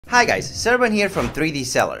Hi guys, Serban here from 3D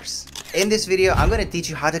Sellers. In this video, I'm going to teach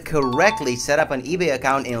you how to correctly set up an eBay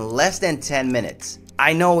account in less than 10 minutes.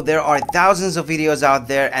 I know there are thousands of videos out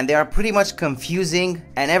there and they are pretty much confusing,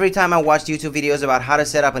 and every time I watched YouTube videos about how to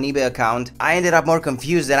set up an eBay account, I ended up more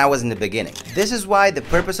confused than I was in the beginning. This is why the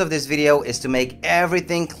purpose of this video is to make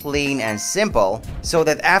everything clean and simple so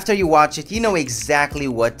that after you watch it, you know exactly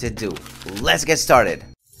what to do. Let's get started.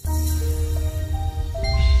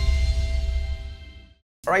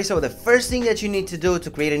 Alright, so the first thing that you need to do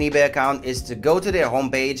to create an eBay account is to go to their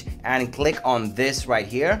homepage and click on this right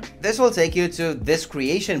here. This will take you to this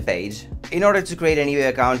creation page. In order to create an eBay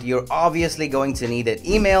account, you're obviously going to need an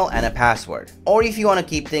email and a password. Or if you want to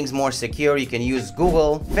keep things more secure, you can use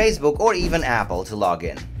Google, Facebook, or even Apple to log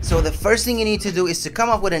in. So the first thing you need to do is to come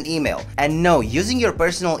up with an email. And no, using your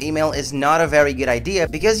personal email is not a very good idea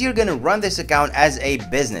because you're going to run this account as a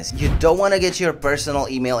business. You don't want to get your personal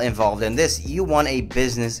email involved in this. You want a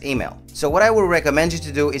business email. So what I would recommend you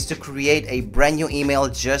to do is to create a brand new email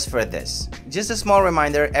just for this. Just a small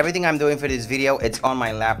reminder, everything I'm doing for this video, it's on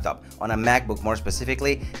my laptop, on a MacBook more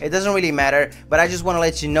specifically. It doesn't really matter, but I just want to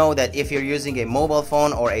let you know that if you're using a mobile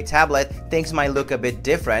phone or a tablet, things might look a bit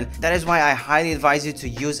different. That is why I highly advise you to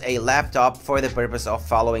use a laptop for the purpose of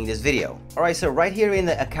following this video. Alright, so right here in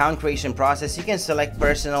the account creation process, you can select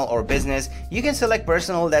personal or business. You can select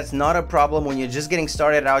personal, that's not a problem when you're just getting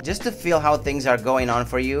started out, just to feel how things are going on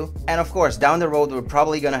for you. And of course, down the road, we're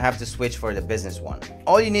probably gonna have to switch for the business one.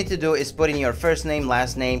 All you need to do is put in your first name,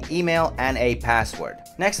 last name, email, and a password.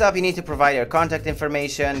 Next up, you need to provide your contact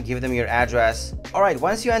information, give them your address. Alright,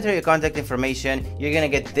 once you enter your contact information, you're gonna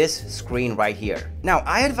get this screen right here. Now,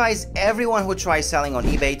 I advise everyone who tries selling on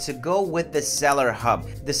eBay to go with the Seller Hub.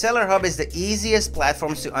 The Seller Hub is the easiest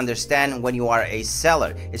platforms to understand when you are a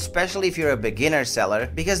seller, especially if you're a beginner seller,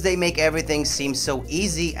 because they make everything seem so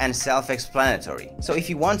easy and self-explanatory. So if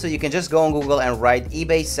you want to, you can just go on Google and write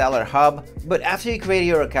eBay Seller Hub. But after you create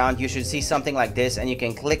your account, you should see something like this, and you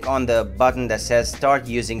can click on the button that says Start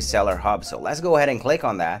Using Seller Hub. So let's go ahead and click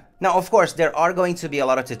on that. Now, of course, there are going to be a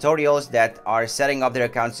lot of tutorials that are setting up their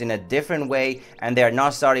accounts in a different way, and they're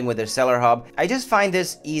not starting with their Seller Hub. I just find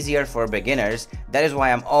this easier for beginners. That is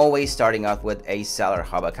why I'm always starting out with a Seller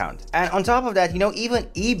Hub account. And on top of that, you know, even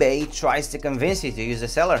eBay tries to convince you to use the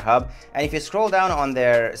Seller Hub. And if you scroll down on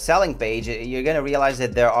their selling page, you're going to realize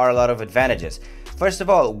that there are a lot of advantages. First of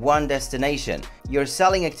all, one destination. Your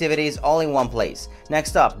selling activities all in one place.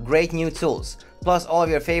 Next up, great new tools. Plus all of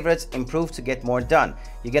your favorites improved to get more done.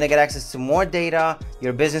 You're gonna get access to more data,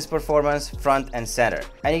 your business performance, front and center.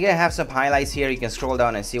 And you're gonna have some highlights here. You can scroll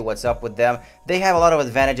down and see what's up with them. They have a lot of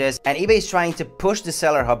advantages, and eBay is trying to push the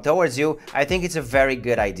Seller Hub towards you. I think it's a very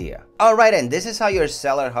good idea. Alright, and this is how your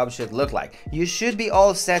Seller Hub should look like. You should be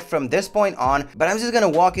all set from this point on, but I'm just gonna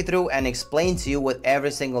walk you through and explain to you what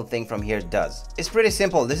every single thing from here does. It's pretty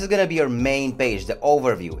simple. This is gonna be your main page, the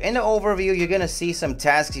overview. In the overview, you're gonna see some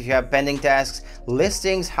tasks if you have pending tasks,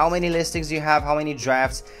 listings, how many listings you have, how many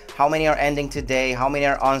drafts, how many are ending today, how many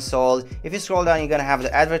are unsold. If you scroll down, you're gonna have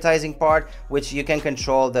the advertising part, which you can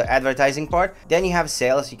control the advertising part. Then you have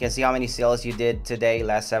sales. You can see how many sales you did today,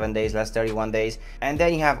 last 7 days, last 31 days. And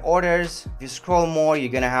then you have orders. If you scroll more,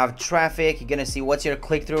 you're gonna have traffic. You're gonna see what's your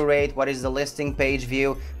click-through rate, what is the listing page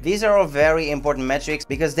view. These are all very important metrics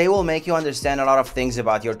because they will make you understand a lot of things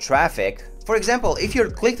about your traffic. For example, if your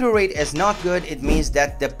click-through rate is not good, it means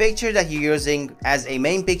that the picture that you're using as a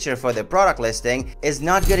main picture for the product listing is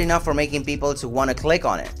not good enough for making people to want to click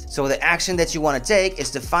on it. So the action that you want to take is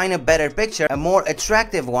to find a better picture, a more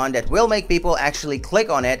attractive one that will make people actually click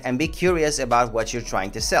on it and be curious about what you're trying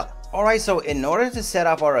to sell. Alright, so in order to set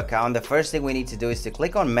up our account, the first thing we need to do is to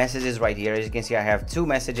click on messages right here. As you can see, I have two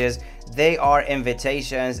messages. They are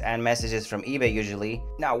invitations and messages from eBay usually.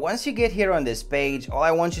 Now, once you get here on this page, all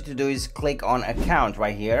I want you to do is click on account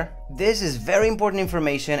right here. This is very important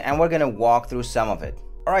information, and we're gonna walk through some of it.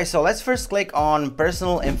 Alright, so let's first click on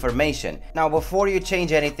personal information. Now, before you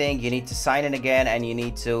change anything, you need to sign in again, and you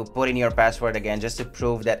need to put in your password again just to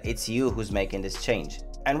prove that it's you who's making this change.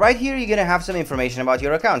 And right here, you're gonna have some information about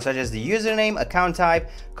your account, such as the username, account type,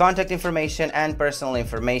 contact information, and personal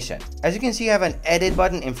information. As you can see, you have an edit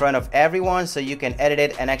button in front of everyone, so you can edit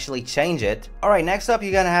it and actually change it. Alright, next up,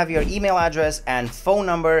 you're gonna have your email address and phone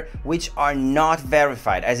number, which are not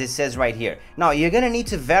verified, as it says right here. Now, you're gonna need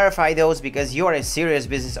to verify those because you are a serious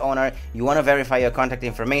business owner. You wanna verify your contact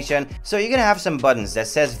information, so you're gonna have some buttons that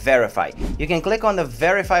says verify. You can click on the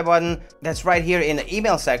verify button that's right here in the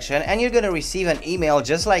email section, and you're gonna receive an email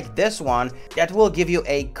just like this one, that will give you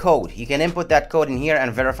a code. You can input that code in here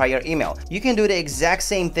and verify your email. You can do the exact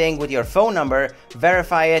same thing with your phone number,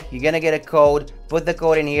 verify it, you're gonna get a code, put the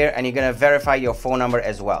code in here, and you're gonna verify your phone number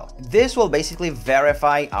as well. This will basically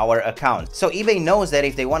verify our account. So eBay knows that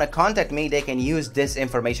if they wanna contact me, they can use this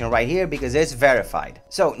information right here because it's verified.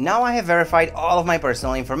 So now I have verified all of my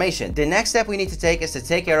personal information. The next step we need to take is to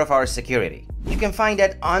take care of our security. You can find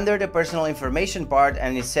that under the personal information part,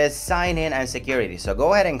 and it says sign in and security. So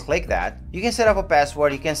go ahead and click that. You can set up a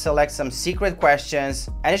password, you can select some secret questions,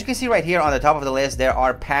 and as you can see right here on the top of the list, there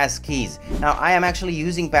are pass keys. Now I am actually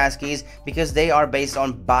using pass keys because they are based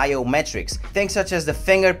on biometrics, things such as the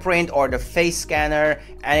fingerprint or the face scanner,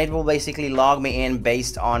 and it will basically log me in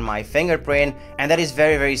based on my fingerprint, and that is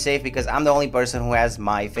very safe because I'm the only person who has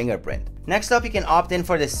my fingerprint. Next up, you can opt in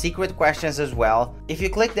for the secret questions as well. If you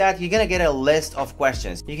click that, you're gonna get a list of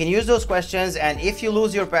questions. You can use those questions, and if you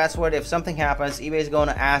lose your password, if something happens, eBay is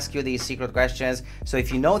gonna ask you these secret questions. So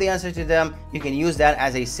if you know the answer to them, you can use that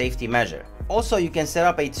as a safety measure. Also, you can set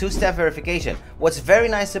up a two-step verification. What's very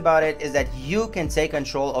nice about it is that you can take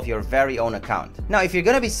control of your very own account. Now, if you're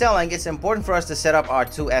gonna be selling, it's important for us to set up our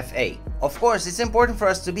 2FA. Of course, it's important for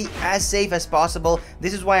us to be as safe as possible.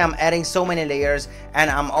 This is why I'm adding so many layers,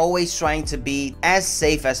 and I'm always trying to be as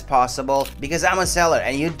safe as possible because I'm a seller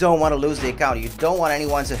and you don't want to lose the account. You don't want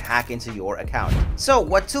anyone to hack into your account. So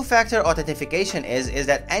what two-factor authentication is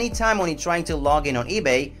that anytime when you're trying to log in on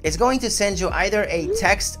eBay, it's going to send you either a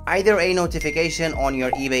text, either a notification on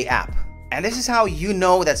your eBay app. And this is how you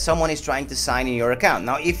know that someone is trying to sign in your account.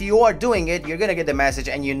 Now, if you are doing it, you're gonna get the message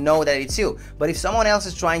and you know that it's you. But if someone else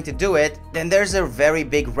is trying to do it, then there's a very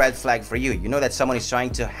big red flag for you. You know that someone is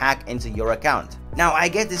trying to hack into your account. Now, I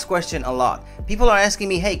get this question a lot. People are asking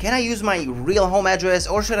me, hey, can I use my real home address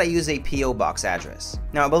or should I use a PO box address?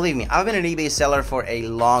 Now, believe me, I've been an eBay seller for a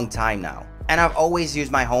long time now, and I've always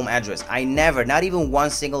used my home address. I never, not even one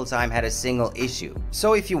single time, had a single issue.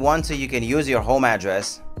 So if you want to, you can use your home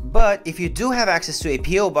address. But if you do have access to a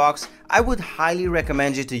PO box, I would highly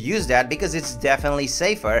recommend you to use that because it's definitely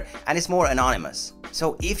safer and it's more anonymous.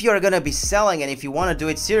 So if you're gonna be selling and if you want to do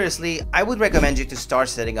it seriously, I would recommend you to start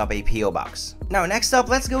setting up a PO box. Now, next up,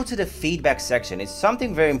 let's go to the feedback section. It's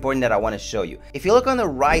something very important that I want to show you. If you look on the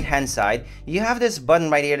right hand side, you have this button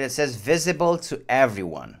right here that says visible to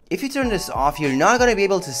everyone. If you turn this off, you're not going to be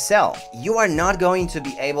able to sell. You are not going to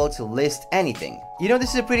be able to list anything. You know,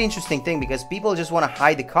 this is a pretty interesting thing because people just want to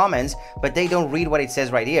hide the comments, but they don't read what it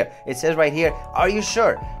says right here. It says right here, are you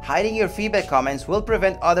sure? Hiding your feedback comments will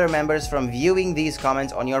prevent other members from viewing these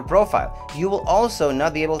comments on your profile. You will also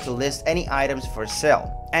not be able to list any items for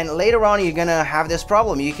sale. And later on, you're gonna have this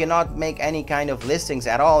problem. You cannot make any kind of listings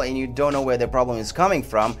at all and you don't know where the problem is coming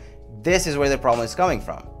from. This is where the problem is coming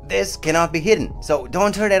from. This cannot be hidden, so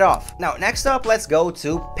don't turn it off. Now, next up, let's go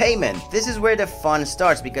to payment. This is where the fun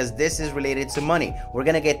starts because this is related to money. We're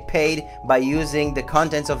gonna get paid by using the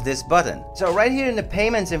contents of this button. So right here in the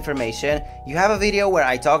payments information, you have a video where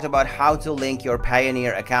I talked about how to link your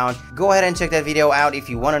Pioneer account. Go ahead and check that video out if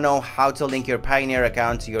you wanna know how to link your Pioneer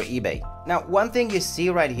account to your eBay. Now, one thing you see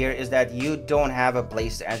right here is that you don't have a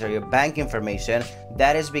place to enter your bank information.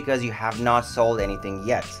 That is because you have not sold anything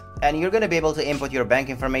yet. And you're going to be able to input your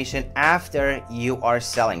bank information after you are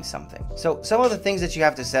selling something. So some of the things that you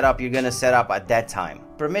have to set up, you're going to set up at that time.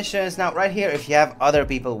 Permissions. Now right here, if you have other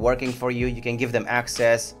people working for you, you can give them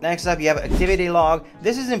access. Next up, you have activity log.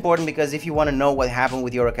 This is important because if you want to know what happened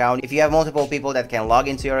with your account, if you have multiple people that can log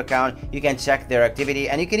into your account, you can check their activity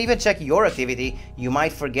and you can even check your activity. You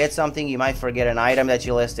might forget something, you might forget an item that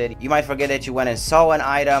you listed, you might forget that you went and saw an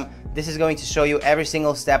item. This is going to show you every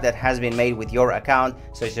single step that has been made with your account,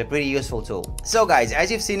 so it's a pretty useful tool. So guys, as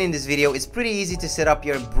you've seen in this video, it's pretty easy to set up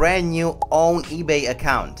your brand new own eBay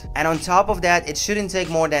account. And on top of that, it shouldn't take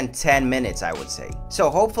more than 10 minutes, I would say. So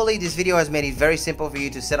hopefully this video has made it very simple for you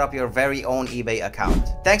to set up your very own eBay account.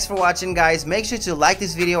 Thanks for watching, guys. Make sure to like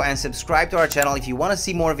this video and subscribe to our channel if you want to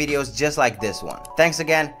see more videos just like this one. Thanks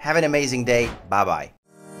again. Have an amazing day. Bye-bye.